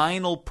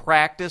final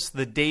practice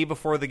the day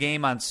before the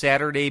game on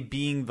Saturday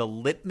being the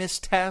litmus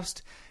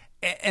test.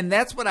 And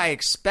that's what I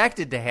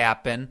expected to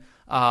happen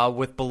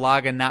with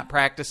Bulaga not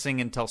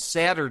practicing until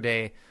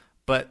Saturday.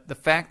 But the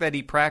fact that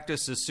he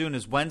practiced as soon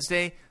as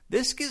Wednesday,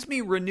 this gives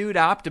me renewed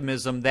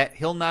optimism that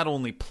he'll not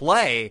only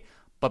play,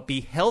 but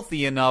be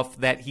healthy enough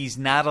that he's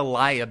not a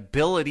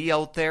liability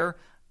out there.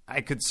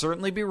 I could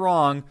certainly be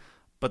wrong,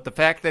 but the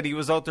fact that he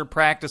was out there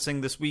practicing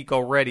this week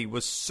already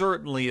was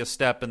certainly a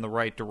step in the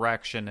right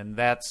direction, and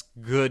that's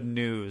good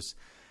news.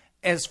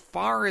 As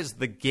far as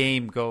the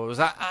game goes,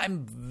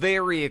 I'm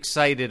very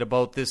excited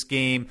about this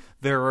game.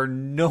 There are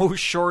no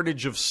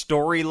shortage of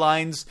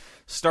storylines,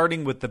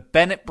 starting with the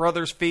Bennett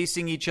brothers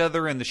facing each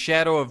other in the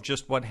shadow of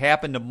just what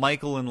happened to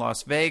Michael in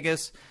Las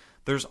Vegas.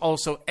 There's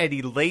also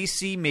Eddie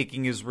Lacy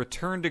making his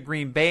return to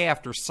Green Bay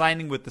after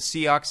signing with the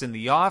Seahawks in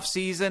the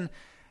offseason.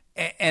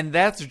 And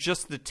that's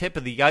just the tip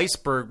of the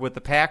iceberg, with the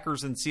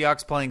Packers and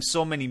Seahawks playing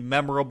so many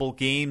memorable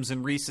games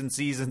in recent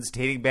seasons,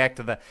 dating back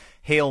to the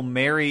Hail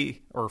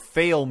Mary or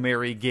Fail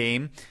Mary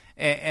game,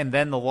 and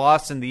then the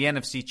loss in the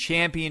NFC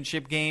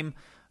Championship game.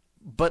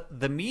 But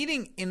the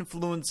meeting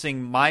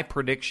influencing my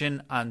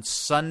prediction on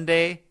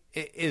Sunday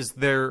is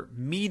their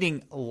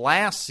meeting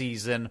last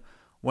season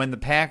when the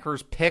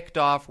Packers picked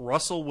off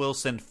Russell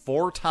Wilson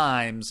 4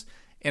 times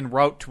en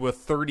route to a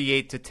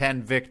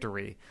 38-10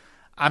 victory.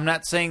 I'm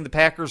not saying the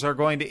Packers are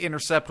going to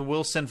intercept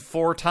Wilson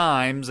 4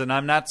 times, and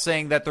I'm not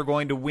saying that they're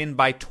going to win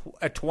by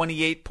a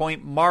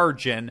 28-point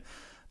margin,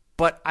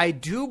 but I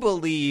do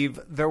believe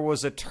there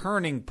was a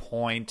turning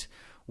point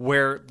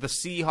where the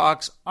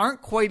Seahawks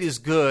aren't quite as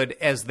good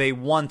as they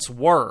once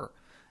were.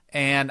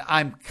 And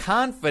I'm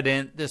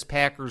confident this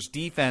Packers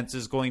defense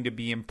is going to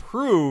be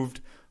improved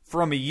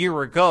from a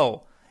year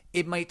ago.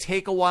 It might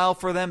take a while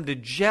for them to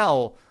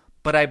gel,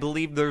 but I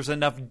believe there's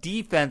enough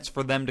defense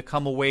for them to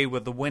come away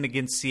with a win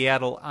against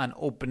Seattle on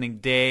opening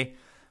day.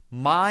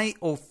 My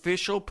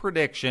official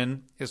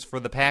prediction is for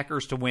the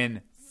Packers to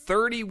win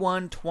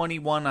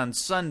 31-21 on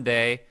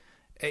Sunday.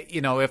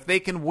 You know, if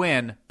they can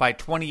win by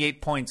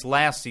 28 points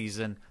last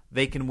season,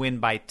 they can win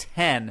by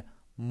 10,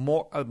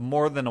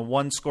 more than a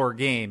one-score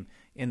game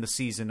in the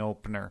season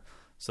opener.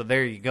 So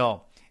there you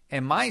go.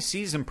 And my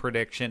season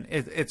prediction,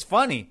 it's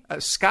funny.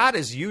 Scott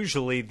is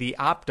usually the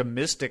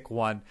optimistic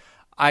one.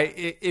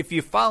 If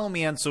you follow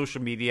me on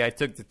social media, I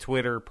took to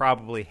Twitter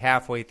probably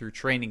halfway through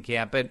training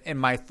camp, and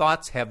my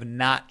thoughts have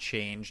not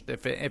changed.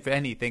 If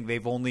anything,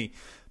 they've only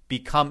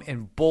become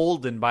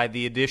emboldened by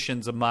the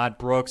additions of Ahmad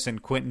Brooks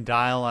and Quentin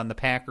Dial on the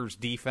Packers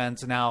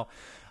defense now.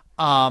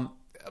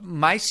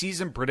 My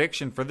season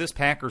prediction for this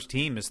Packers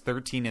team is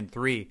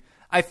 13-3.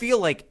 I feel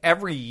like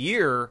every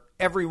year,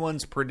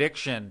 everyone's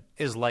prediction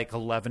is like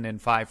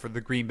 11-5 for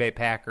the Green Bay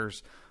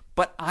Packers.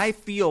 But I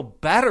feel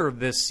better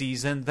this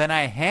season than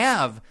I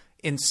have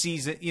in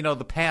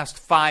the past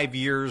 5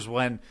 years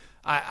when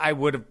I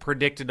would have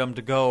predicted them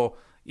to go,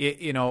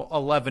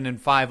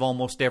 11-5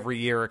 almost every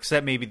year,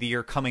 except maybe the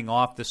year coming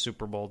off the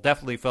Super Bowl.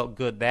 Definitely felt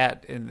good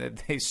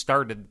and they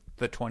started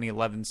the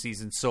 2011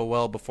 season so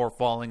well before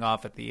falling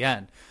off at the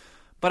end.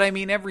 But I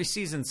mean, every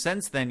season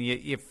since then,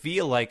 you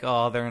feel like,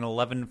 they're an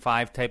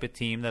 11-5 type of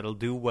team that'll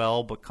do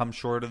well but come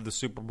short of the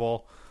Super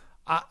Bowl.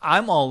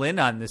 I'm all in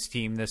on this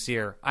team this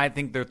year. I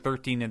think they're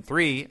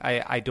 13-3.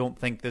 I don't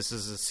think this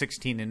is a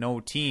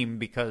 16-0 team,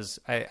 because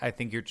I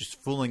think you're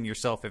just fooling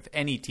yourself if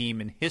any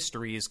team in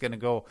history is going to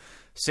go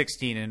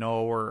 16-0.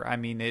 Or, I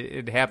mean,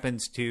 it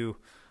happens to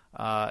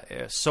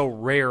so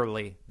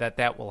rarely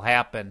that will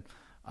happen.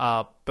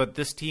 But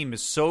this team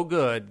is so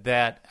good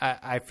that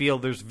I feel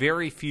there's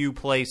very few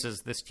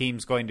places this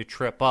team's going to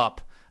trip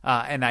up.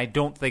 And I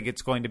don't think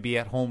it's going to be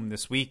at home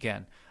this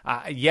weekend.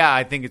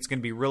 I think it's going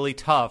to be really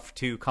tough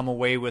to come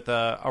away with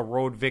a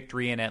road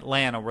victory in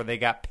Atlanta, where they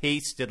got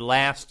pasted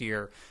last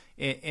year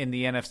in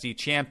the NFC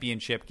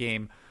Championship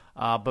game.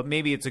 But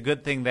maybe it's a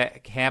good thing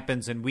that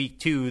happens in week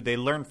 2. They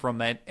learn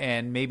from it,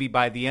 and maybe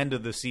by the end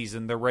of the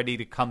season, they're ready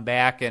to come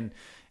back and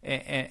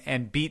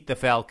beat the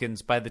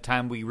Falcons by the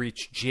time we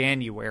reach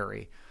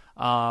January.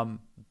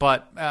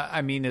 But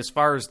I mean, as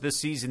far as this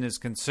season is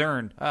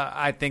concerned,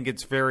 I think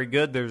it's very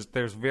good.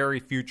 There's very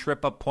few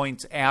trip-up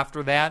points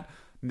after that.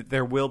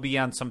 There will be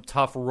on some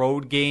tough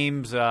road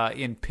games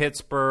in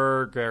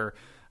Pittsburgh or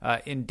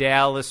in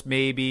Dallas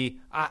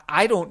maybe.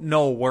 I don't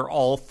know where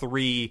all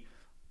 3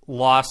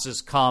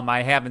 losses come.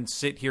 I haven't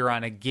sit here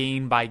on a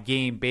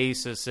game-by-game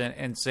basis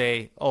and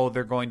say,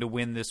 they're going to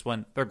win this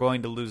one, they're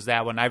going to lose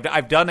that one.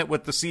 I've done it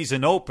with the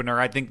season opener.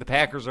 I think the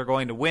Packers are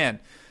going to win.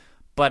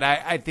 But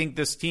I think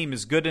this team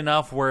is good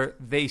enough where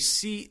they've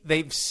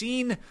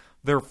seen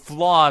their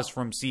flaws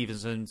from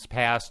seasons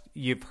past.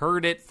 You've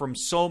heard it from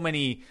so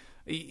many.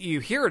 You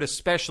hear it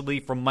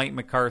especially from Mike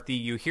McCarthy.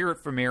 You hear it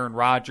from Aaron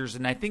Rodgers.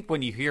 And I think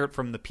when you hear it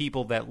from the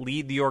people that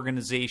lead the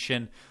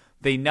organization,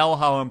 they know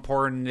how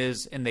important it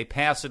is, and they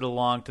pass it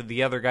along to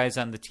the other guys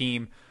on the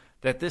team,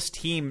 that this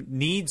team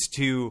needs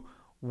to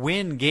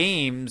win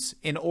games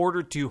in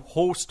order to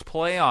host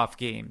playoff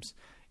games.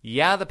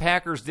 Yeah, the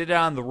Packers did it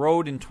on the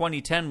road in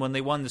 2010 when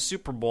they won the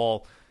Super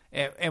Bowl,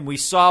 and we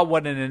saw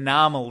what an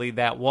anomaly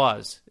that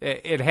was.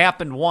 It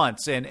happened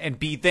once, and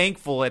be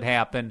thankful it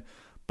happened,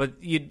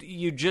 but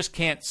you just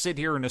can't sit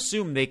here and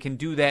assume they can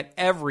do that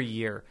every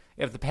year.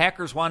 If the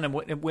Packers want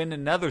to win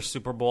another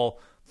Super Bowl,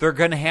 they're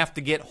going to have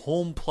to get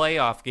home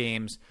playoff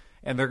games,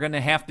 and they're going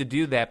to have to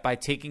do that by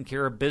taking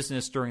care of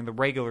business during the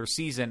regular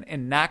season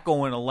and not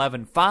going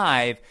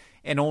 11-5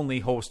 and only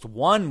host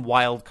one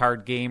wild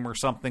card game or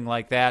something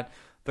like that.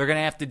 They're going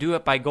to have to do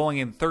it by going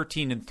in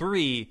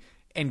 13-3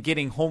 and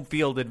getting home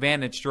field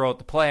advantage throughout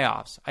the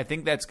playoffs. I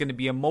think that's going to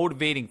be a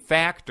motivating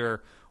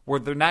factor where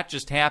they're not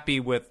just happy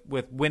with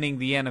winning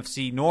the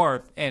NFC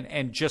North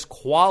and just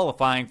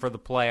qualifying for the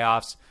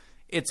playoffs.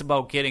 It's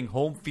about getting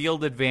home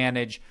field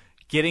advantage,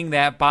 getting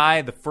that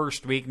bye the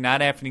first week,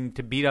 not having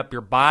to beat up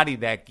your body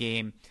that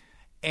game,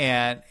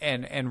 and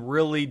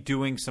really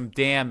doing some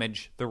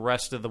damage the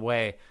rest of the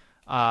way.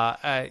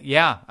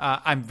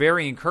 I'm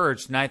very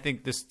encouraged, and I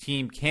think this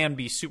team can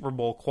be Super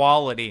Bowl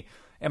quality.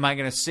 Am I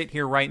going to sit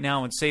here right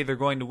now and say they're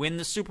going to win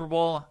the Super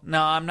Bowl?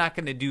 No, I'm not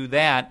going to do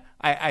that.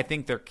 I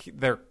think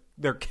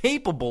they're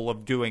capable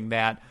of doing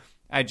that.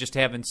 I just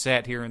haven't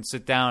sat here and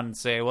sit down and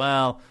say,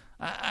 well,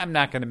 I'm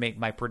not going to make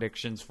my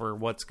predictions for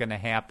what's going to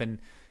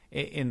happen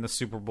in the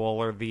Super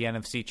Bowl or the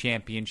NFC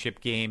Championship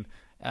game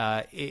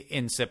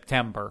in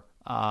September.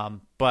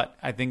 But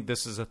I think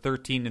this is a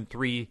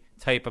 13-3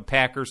 type of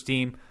Packers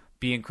team.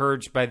 Be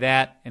encouraged by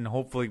that, and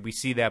hopefully we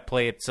see that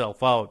play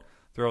itself out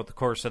throughout the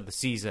course of the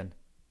season.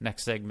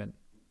 Next segment.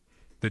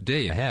 The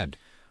day ahead.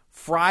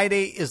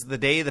 Friday is the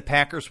day the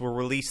Packers will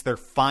release their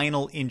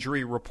final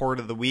injury report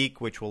of the week,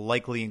 which will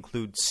likely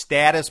include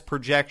status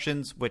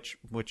projections, which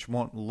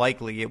won't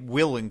likely, it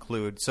will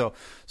include. So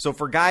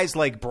for guys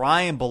like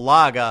Brian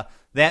Bulaga,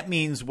 that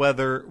means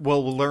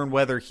we'll learn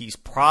whether he's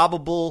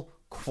probable,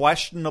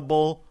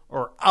 questionable,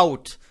 or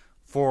out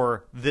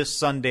for this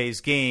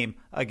Sunday's game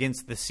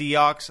against the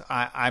Seahawks.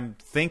 I'm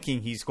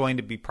thinking he's going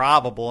to be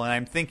probable, and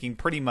I'm thinking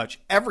pretty much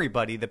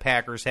everybody the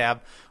Packers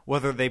have,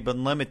 whether they've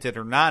been limited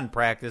or not in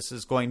practice,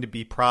 is going to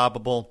be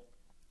probable.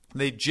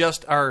 They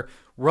just are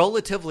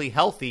relatively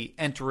healthy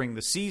entering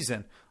the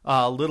season.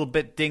 A little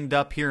bit dinged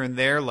up here and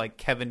there, like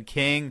Kevin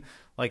King,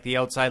 like the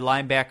outside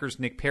linebackers,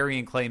 Nick Perry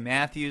and Clay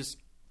Matthews.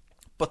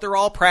 But they're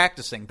all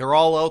practicing. They're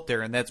all out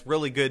there, and that's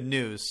really good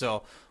news.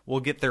 So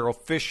we'll get their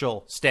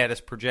official status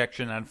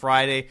projection on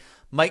Friday.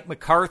 Mike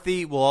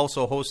McCarthy will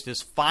also host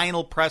his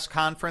final press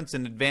conference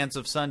in advance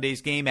of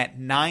Sunday's game at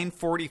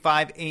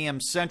 9:45 a.m.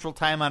 Central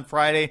Time on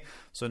Friday.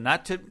 So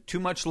not too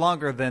much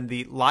longer than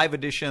the live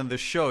edition of the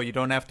show. You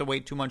don't have to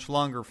wait too much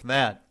longer for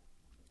that.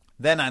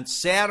 Then on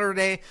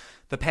Saturday,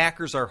 the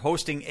Packers are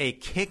hosting a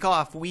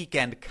kickoff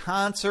weekend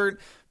concert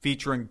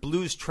featuring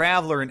Blues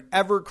Traveler and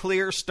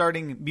Everclear,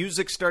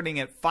 music starting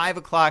at 5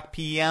 o'clock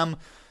p.m.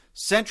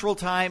 Central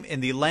Time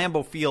in the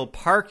Lambeau Field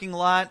parking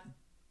lot.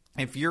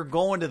 If you're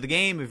going to the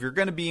game, if you're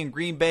going to be in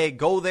Green Bay,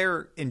 go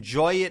there,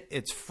 enjoy it.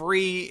 It's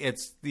free.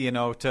 It's,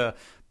 to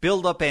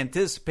build up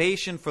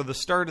anticipation for the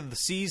start of the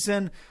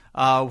season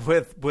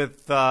with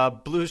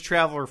Blues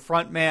Traveler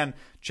frontman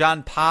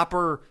John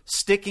Popper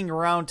sticking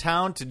around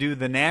town to do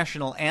the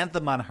national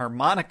anthem on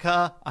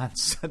harmonica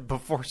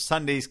before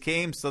Sunday's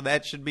game, so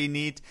that should be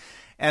neat.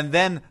 And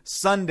then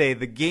Sunday,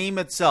 the game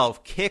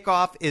itself,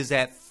 kickoff is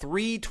at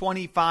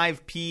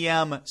 3:25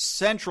 p.m.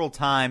 Central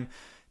Time,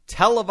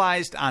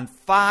 televised on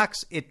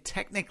Fox. It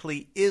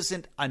technically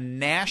isn't a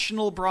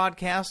national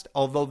broadcast,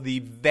 although the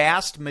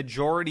vast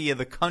majority of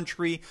the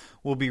country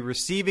will be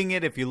receiving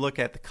it. If you look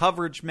at the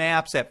coverage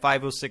maps at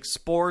 506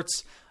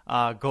 Sports,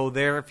 go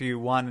there if you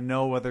want to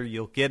know whether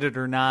you'll get it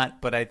or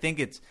not. But I think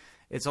it's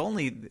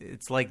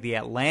like the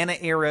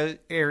Atlanta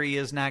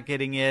area is not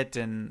getting it,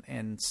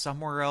 and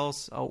somewhere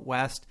else out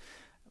west.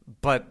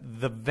 But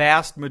the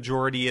vast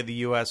majority of the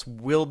U.S.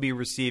 will be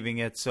receiving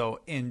it, so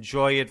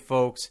enjoy it,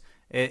 folks.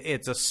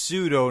 It's a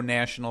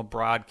pseudo-national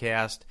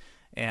broadcast,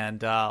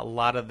 and a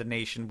lot of the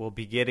nation will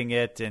be getting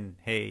it. And,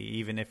 hey,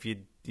 even if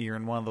you're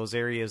in one of those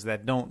areas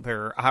that don't,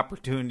 there are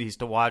opportunities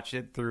to watch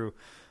it through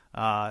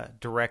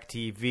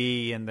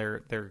DirecTV and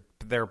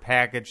their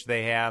package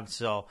they have.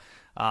 So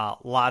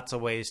lots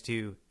of ways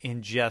to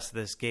ingest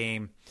this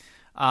game.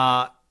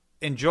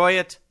 Enjoy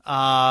it.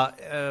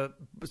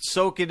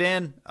 Soak it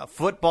in.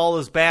 Football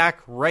is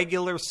back.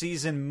 Regular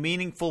season,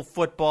 meaningful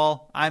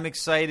football. I'm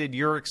excited.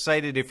 You're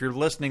excited. If you're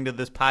listening to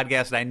this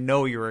podcast, I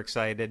know you're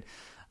excited.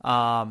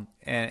 And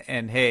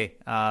hey,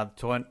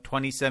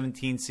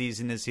 2017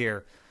 season is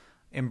here.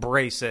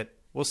 Embrace it.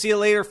 We'll see you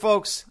later,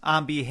 folks.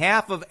 On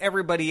behalf of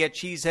everybody at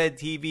Cheesehead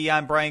TV,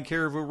 I'm Brian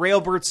Carriveau.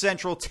 Railbird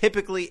Central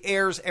typically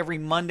airs every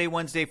Monday,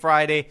 Wednesday,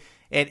 Friday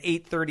at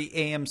 8:30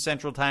 a.m.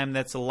 Central Time.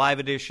 That's a live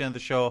edition of the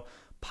show,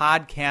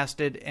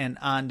 podcasted and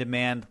on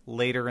demand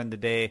later in the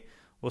day.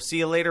 We'll see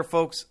you later,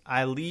 folks.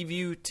 I leave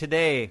you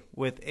today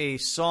with a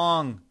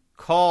song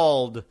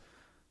called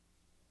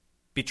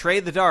Betray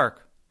the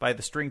Dark by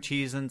the String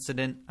Cheese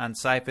Incident on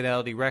Sci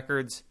Fidelity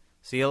Records.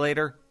 See you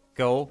later.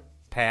 Go,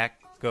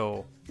 Pack,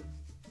 go.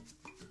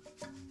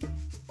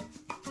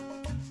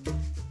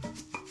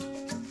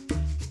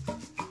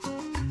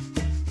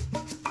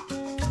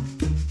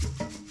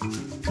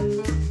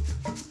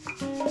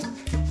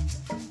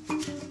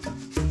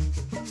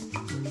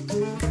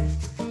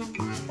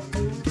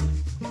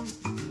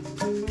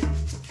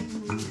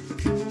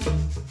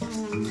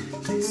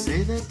 They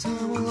say that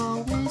time will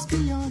always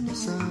be on your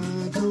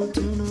side. Don't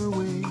turn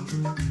away.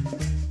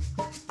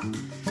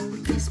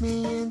 Release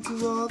me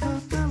into all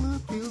the fellow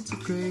fields of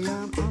gray.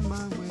 I'm on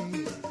my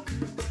way.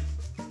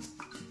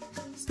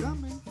 Stop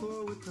me.